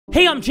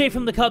Hey, I'm Jay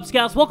from the Kubz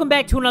Scouts. Welcome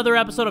back to another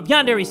episode of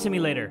Yandere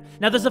Simulator.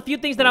 Now, there's a few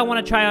things that I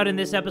want to try out in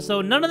this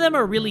episode. None of them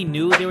are really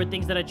new. They were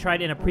things that I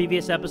tried in a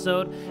previous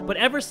episode. But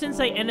ever since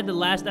I ended the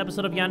last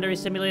episode of Yandere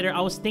Simulator,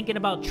 I was thinking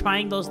about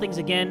trying those things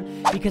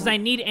again because I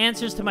need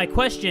answers to my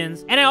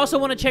questions. And I also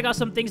want to check out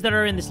some things that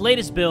are in this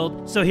latest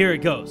build. So here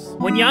it goes.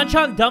 When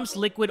Yanchan dumps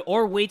liquid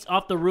or weights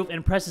off the roof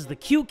and presses the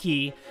Q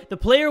key, the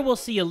player will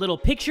see a little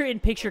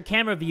picture-in-picture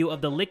camera view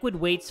of the liquid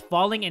weights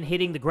falling and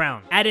hitting the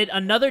ground. Added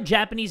another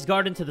Japanese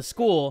garden to the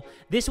school.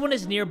 This one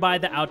is nearby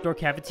the outdoor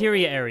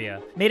cafeteria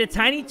area. Made a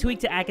tiny tweak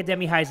to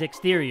Akademi High's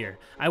exterior.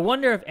 I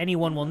wonder if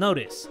anyone will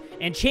notice.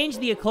 And changed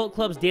the Occult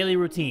Club's daily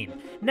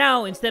routine.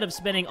 Now, instead of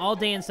spending all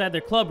day inside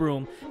their club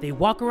room, they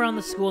walk around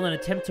the school and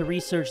attempt to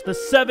research the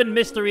 7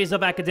 mysteries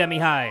of Akademi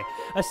High,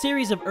 a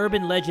series of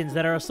urban legends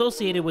that are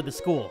associated with the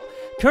school.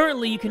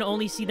 Currently, you can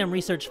only see them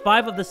research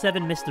 5 of the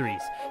 7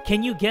 mysteries.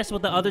 Can you guess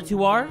what the other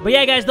 2 are? But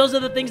yeah, guys, those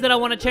are the things that I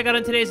want to check out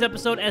in today's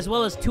episode, as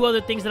well as 2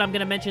 other things that I'm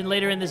going to mention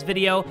later in this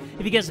video.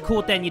 If you guys are cool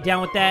with that and you're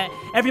down with that,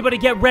 everybody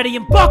get ready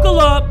and buckle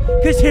up,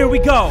 because here we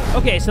go.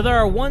 Okay, so there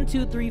are 1,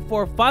 2, 3,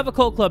 4, 5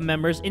 Occult Club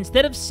members.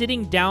 Instead of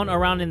sitting down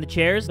around in the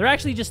chairs, they're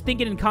actually just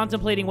thinking and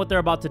contemplating what they're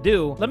about to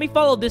do. Let me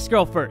follow this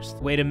girl first.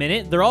 Wait a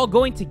minute, they're all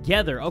going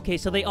together. Okay,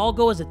 so they all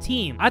go as a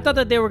team. I thought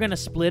that they were going to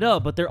split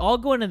up, but they're all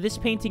going to this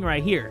painting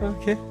right here.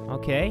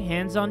 Okay,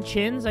 hands on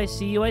chins. I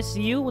see you, I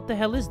see you. What the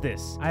hell is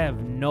this? I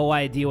have no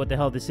idea what the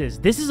hell this is.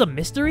 This is a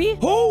mystery?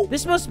 Who?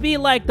 This must be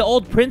like the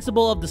old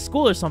principal of the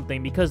school or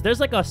something, because there's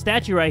like a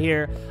statue right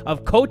here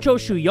of Kocho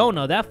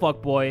Shuyona, that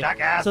fuckboy.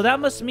 Jackass. So that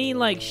must mean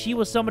like she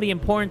was somebody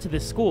important to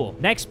this school.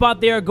 Next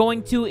spot they are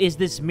going to is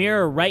this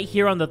mirror right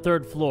here on the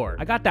 3rd floor.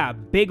 I got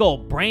that big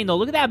old brain though.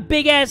 Look at that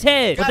big ass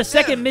head. But the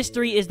second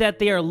mystery is that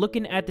they are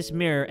looking at this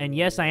mirror, and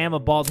yes, I am a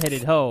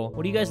bald-headed hoe.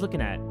 What are you guys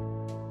looking at?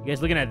 You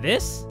guys looking at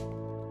this?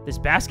 This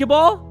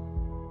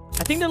basketball?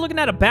 I think they're looking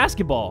at a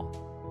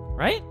basketball,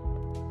 right?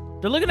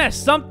 They're looking at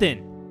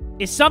something.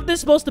 Is something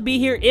supposed to be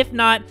here? If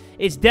not,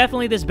 it's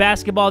definitely this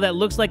basketball that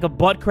looks like a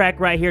butt crack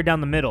right here down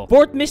the middle.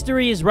 4th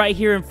mystery is right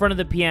here in front of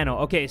the piano.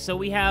 Okay, so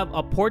we have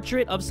a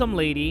portrait of some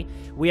lady.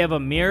 We have a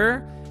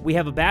mirror. We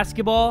have a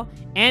basketball,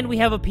 and we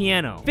have a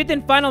piano. 5th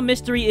and final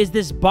mystery is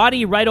this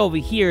body right over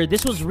here.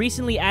 This was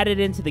recently added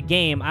into the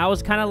game. I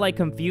was kind of like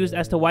confused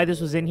as to why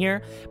this was in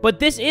here, but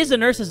this is a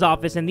nurse's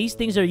office, and these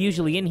things are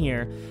usually in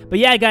here. But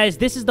yeah, guys,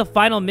 this is the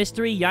final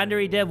mystery.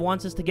 Yandere Dev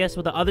wants us to guess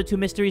what the other 2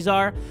 mysteries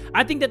are.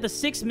 I think that the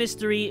 6th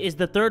mystery is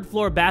the 3rd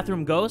floor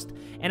bathroom ghost,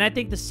 and I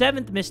think the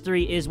 7th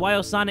mystery is why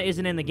Osana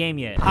isn't in the game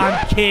yet.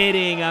 I'm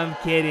kidding,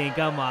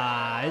 come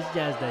on, it's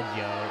just a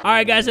joke. All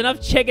right, guys,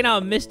 enough checking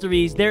out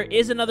mysteries. There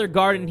is another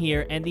garden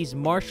here, and these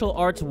martial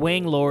arts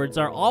wang lords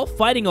are all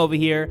fighting over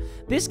here.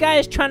 This guy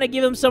is trying to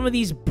give him some of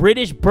these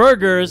British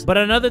burgers. But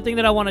another thing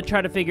that I want to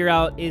try to figure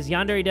out is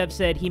Yandere Dev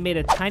said he made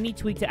a tiny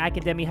tweak to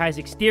Akademi High's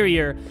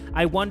exterior.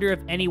 I wonder if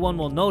anyone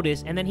will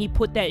notice. And then he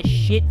put that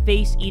shit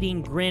face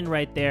eating grin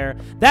right there.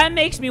 That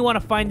makes me want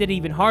to find it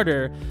even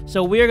harder.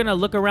 So we're gonna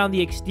look around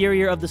the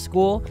exterior of the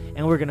school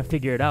and we're gonna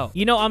figure it out.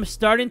 You know, I'm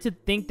starting to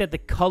think that the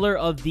color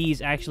of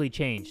these actually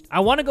changed.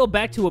 I want to go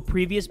back to a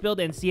previous build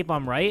and see if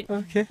I'm right.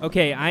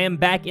 Okay, I am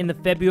back in the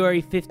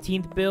February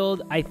 15th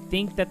build. I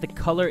think that the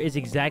color is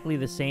exactly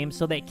the same,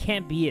 so that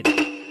can't be it.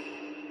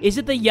 Is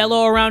it the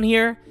yellow around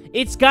here?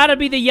 It's gotta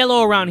be the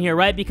yellow around here,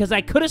 right? Because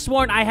I could have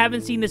sworn I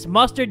haven't seen this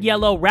mustard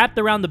yellow wrapped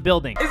around the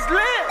building. It's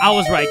lit! I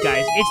was right,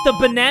 guys. It's the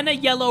banana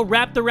yellow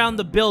wrapped around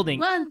the building.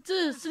 1,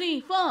 2,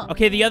 3, 4.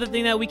 Okay, the other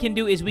thing that we can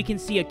do is we can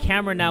see a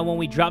camera now when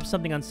we drop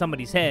something on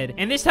somebody's head.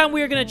 And this time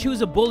we are gonna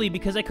choose a bully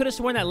because I could have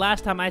sworn that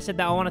last time I said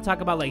that I want to talk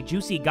about like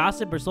juicy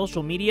gossip or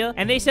social media.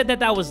 And they said that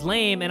that was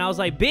lame. And I was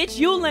like, bitch,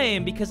 you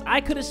lame. Because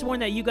I could have sworn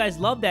that you guys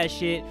love that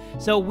shit.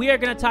 So we are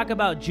gonna talk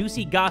about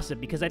juicy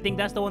gossip because I think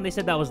that's the one they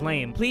said that was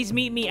lame. Please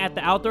meet me at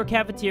the outdoor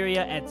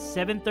cafeteria at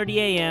 7:30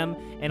 a.m.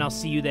 and I'll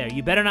see you there.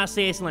 You better not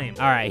say it's lame.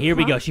 All right, here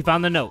we go. She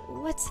found the note.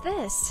 What's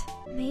this?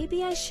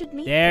 Maybe I should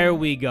meet There them.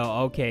 we go.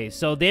 Okay,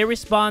 so they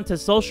respond to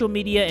social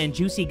media and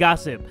juicy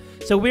gossip.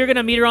 So we're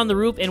gonna meet her on the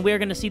roof and we're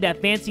gonna see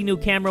that fancy new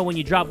camera when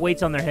you drop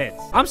weights on their heads.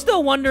 I'm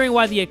still wondering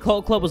why the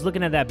Occult Club was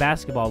looking at that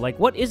basketball. Like,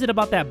 what is it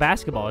about that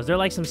basketball? Is there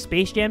like some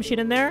Space Jam shit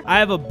in there? I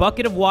have a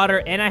bucket of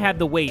water and I have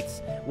the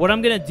weights. What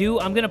I'm gonna do,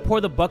 I'm gonna pour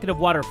the bucket of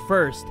water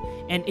first.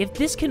 And if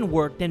this can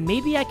work, then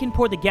maybe I can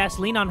pour the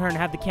gasoline on her and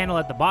have the candle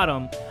at the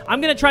bottom.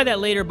 I'm gonna try that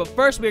later, but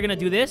first we're gonna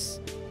do this.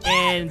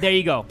 And there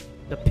you go.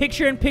 The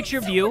picture-in-picture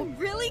view.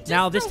 Really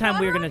Now this time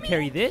we're gonna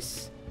carry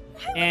this,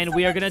 and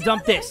we are gonna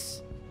dump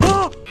this.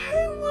 Why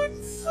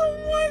would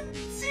someone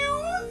do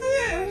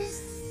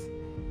this?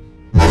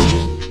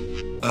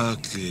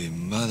 Ugly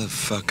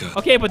motherfucker.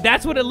 Okay, but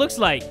that's what it looks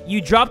like. You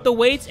drop the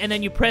weights, and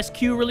then you press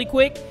Q really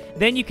quick.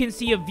 Then you can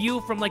see a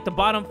view from like the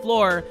bottom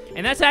floor,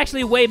 and that's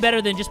actually way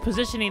better than just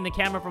positioning the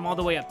camera from all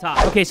the way up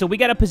top. Okay, so we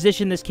gotta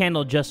position this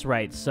candle just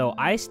right. So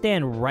I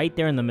stand right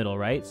there in the middle,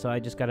 right? So I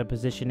just gotta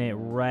position it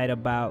right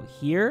about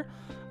here.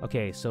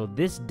 Okay, so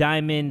this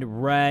diamond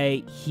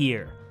right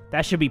here.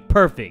 That should be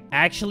perfect.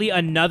 Actually,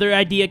 another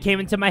idea came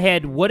into my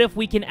head. What if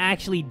we can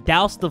actually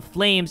douse the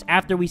flames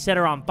after we set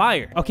her on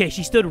fire? Okay,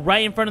 she stood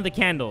right in front of the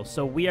candle.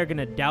 So we are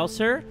gonna douse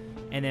her.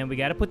 And then we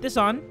gotta put this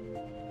on.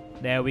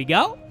 There we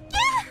go.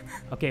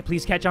 Okay,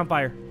 please catch on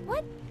fire.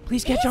 What?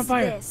 Please catch on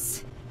fire.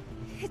 This?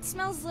 It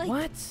smells like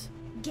What?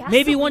 gasoline?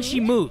 Maybe once she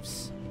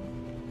moves.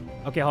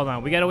 Okay, hold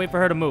on. We gotta wait for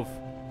her to move.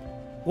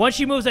 Once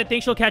she moves, I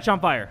think she'll catch on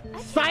fire.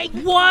 Psych!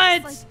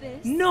 What? Like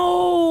this.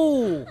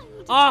 No!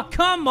 Oh,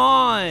 come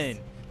on!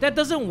 That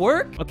doesn't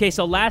work? Okay,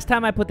 so last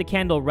time I put the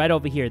candle right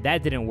over here.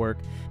 That didn't work.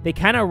 They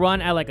kind of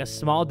run at like a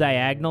small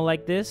diagonal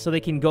like this, so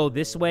they can go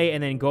this way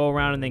and then go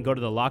around and then go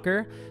to the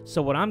locker.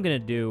 So what I'm gonna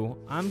do,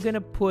 I'm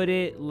gonna put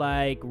it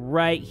like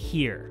right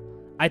here.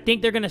 I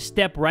think they're gonna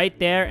step right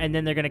there and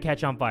then they're gonna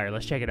catch on fire.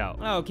 Let's check it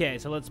out. Okay,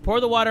 so let's pour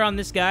the water on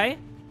this guy.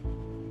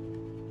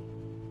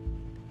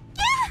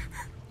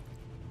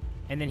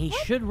 And then he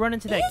should run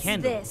into that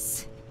candle.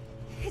 This?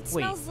 It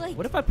Wait, smells like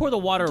what if I pour the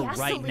water right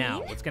gasoline?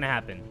 now? What's gonna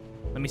happen?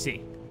 Let me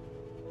see.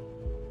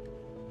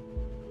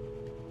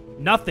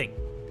 Nothing.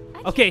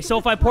 Okay, so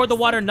if I pour the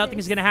water, nothing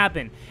is gonna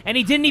happen. And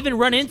he didn't even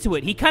run into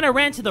it. He kind of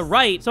ran to the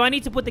right, so I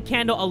need to put the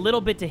candle a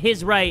little bit to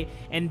his right,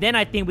 and then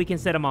I think we can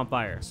set him on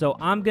fire. So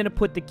I'm gonna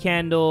put the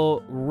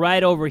candle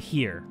right over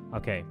here.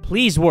 Okay,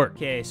 please work.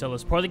 Okay, so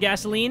let's pour the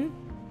gasoline.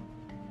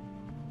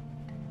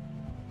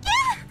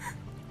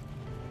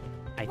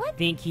 I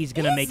think he's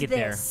gonna make it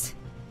there.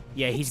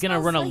 Yeah, he's gonna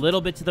run a little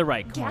bit to the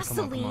right. Come on, come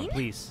on, come on,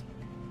 please.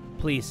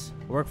 Please,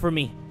 work for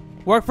me.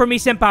 Work for me,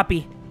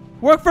 Senpapi.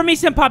 Work for me,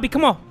 Senpapi,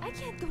 come on. I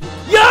can't go.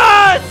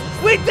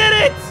 Yes! We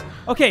did it!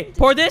 Okay,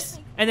 pour this,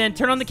 and then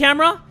turn on the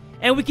camera,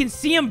 and we can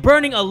see him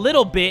burning a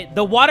little bit.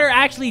 The water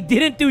actually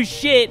didn't do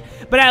shit,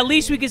 but at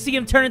least we can see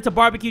him turn into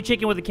barbecue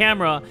chicken with the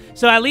camera,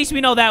 so at least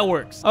we know that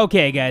works.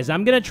 Okay, guys,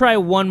 I'm gonna try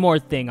one more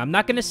thing. I'm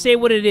not gonna say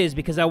what it is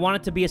because I want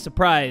it to be a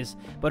surprise,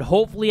 but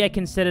hopefully I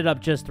can set it up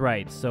just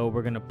right. So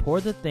we're gonna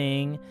pour the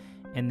thing,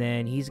 and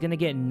then he's gonna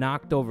get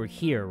knocked over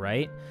here,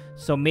 right?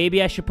 So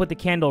maybe I should put the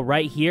candle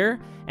right here,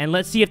 and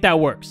let's see if that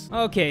works.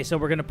 Okay, so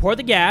we're gonna pour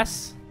the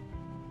gas.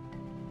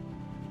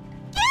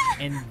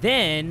 And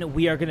then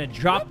we are gonna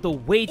drop the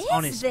weights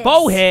on his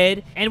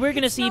forehead, and we're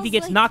gonna see if he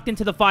gets knocked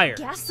into the fire.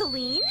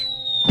 Gasoline?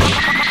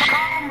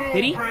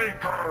 Did he?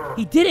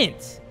 He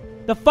didn't.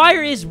 The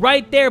fire is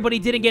right there, but he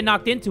didn't get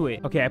knocked into it.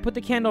 Okay, I put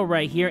the candle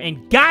right here,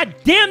 and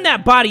goddamn,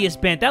 that body is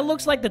bent. That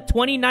looks like the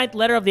 29th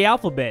letter of the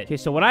alphabet. Okay,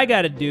 so what I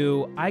gotta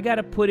do, I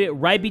gotta put it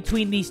right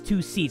between these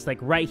two seats, like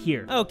right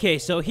here. Okay,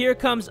 so here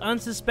comes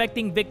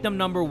unsuspecting victim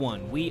number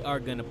 1. We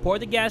are gonna pour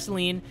the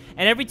gasoline,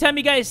 and every time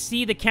you guys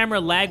see the camera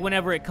lag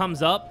whenever it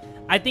comes up,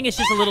 I think it's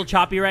just a little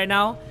choppy right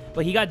now,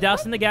 but he got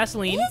doused in the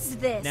gasoline. What is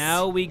this?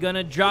 Now we're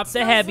gonna drop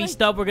the heavy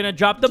stuff. We're gonna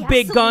drop the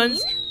gasoline? big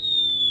guns.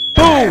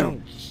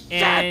 Boom!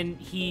 And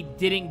he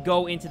didn't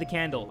go into the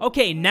candle.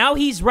 Okay, now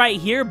he's right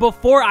here.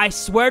 Before, I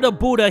swear to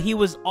Buddha, he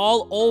was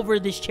all over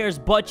this chair's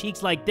butt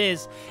cheeks like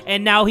this.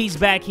 And now he's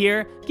back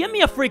here. Give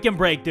me a freaking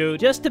break,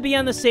 dude. Just to be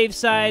on the safe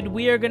side,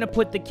 we are gonna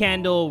put the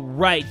candle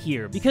right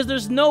here, because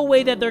there's no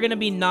way that they're gonna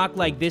be knocked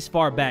like this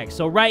far back.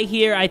 So right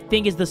here, I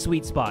think is the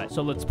sweet spot.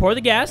 So let's pour the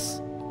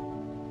gas.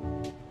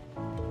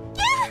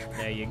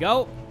 There you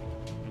go.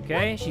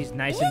 Okay, she's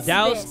nice and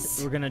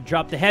doused. We're gonna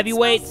drop the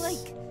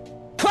heavyweights.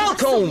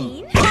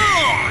 Welcome!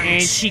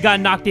 And she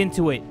got knocked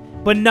into it,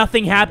 but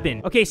nothing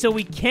happened. Okay, so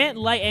we can't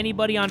light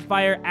anybody on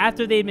fire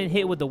after they've been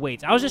hit with the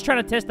weights. I was just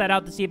trying to test that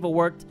out to see if it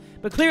worked,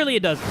 but clearly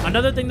it doesn't.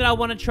 Another thing that I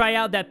want to try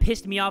out that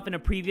pissed me off in a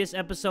previous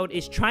episode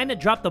is trying to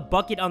drop the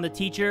bucket on the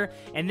teacher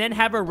and then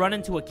have her run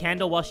into a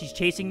candle while she's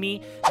chasing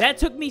me. That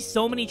took me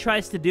so many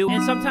tries to do,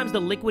 and sometimes the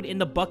liquid in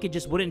the bucket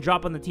just wouldn't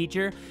drop on the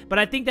teacher, but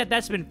I think that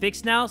that's been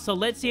fixed now, so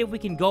let's see if we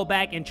can go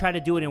back and try to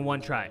do it in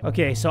one try.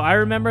 Okay, so I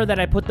remember that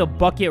I put the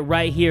bucket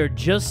right here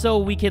just so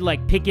we could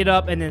like pick it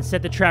up and then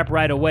set the trap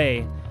right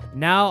away.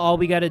 Now all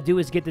we gotta do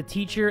is get the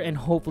teacher, and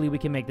hopefully we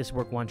can make this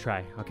work one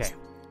try. Okay,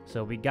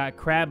 so we got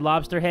crab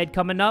lobster head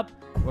coming up.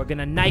 We're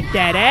gonna knife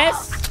that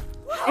ass.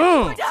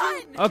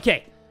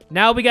 Okay,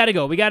 now we gotta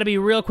go. We gotta be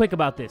real quick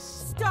about this.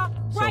 Stop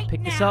right So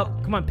pick this now.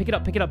 up. Come on, pick it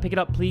up, pick it up, pick it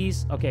up,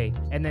 please. Okay,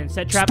 and then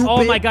set trap.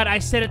 Oh my god, I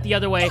set it the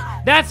other way.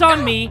 That's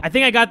on me. I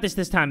think I got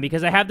this time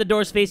because I have the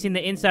doors facing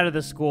the inside of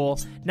the school.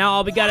 Now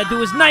all we gotta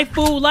do is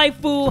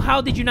Lifu.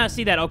 How did you not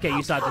see that? Okay,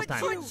 you saw it this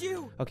time.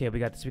 Okay, we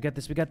got this, we got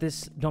this, we got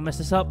this. Don't mess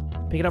this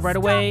up. Pick it up right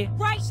away.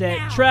 right Set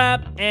now.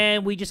 trap,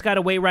 and we just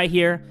gotta wait right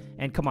here.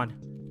 And come on.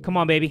 Come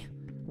on, baby.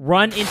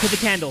 Run into the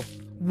candle.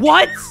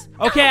 What?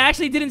 Okay, I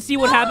actually didn't see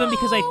what happened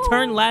because I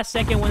turned last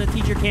second when the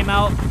teacher came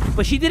out,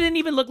 but she didn't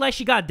even look like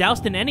she got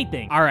doused in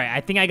anything. All right, I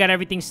think I got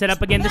everything set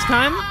up again this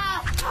time.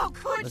 How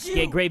could Let's you?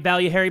 get great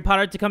value Harry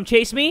Potter to come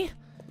chase me.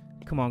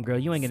 Come on, girl,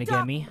 you ain't gonna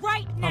Stop get me.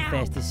 right I'm now.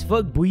 fast as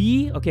fuck,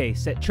 boy. Okay,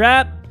 set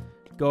trap.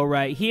 Go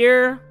right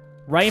here,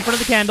 right in front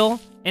of the candle.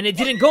 and it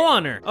didn't go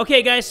on her.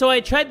 Okay, guys, so I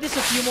tried this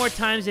a few more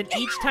times, and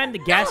each time the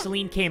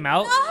gasoline came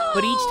out,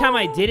 but each time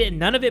I did it,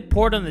 none of it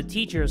poured on the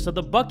teacher. So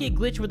the bucket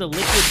glitch where the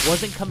liquid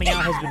wasn't coming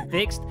out has been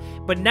fixed,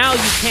 but now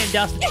you can't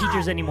douse the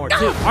teachers anymore,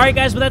 too. All right,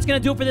 guys, well, that's gonna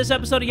do it for this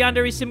episode of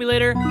Yandere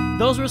Simulator.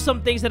 Those were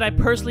some things that I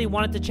personally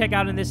wanted to check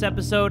out in this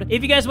episode.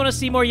 If you guys want to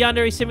see more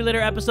Yandere Simulator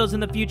episodes in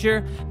the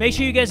future, make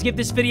sure you guys give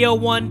this video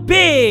one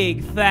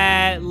big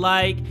fat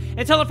like,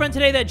 and tell a friend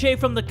today that Jay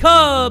from the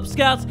Kubz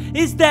Scouts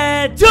is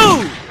dead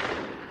too!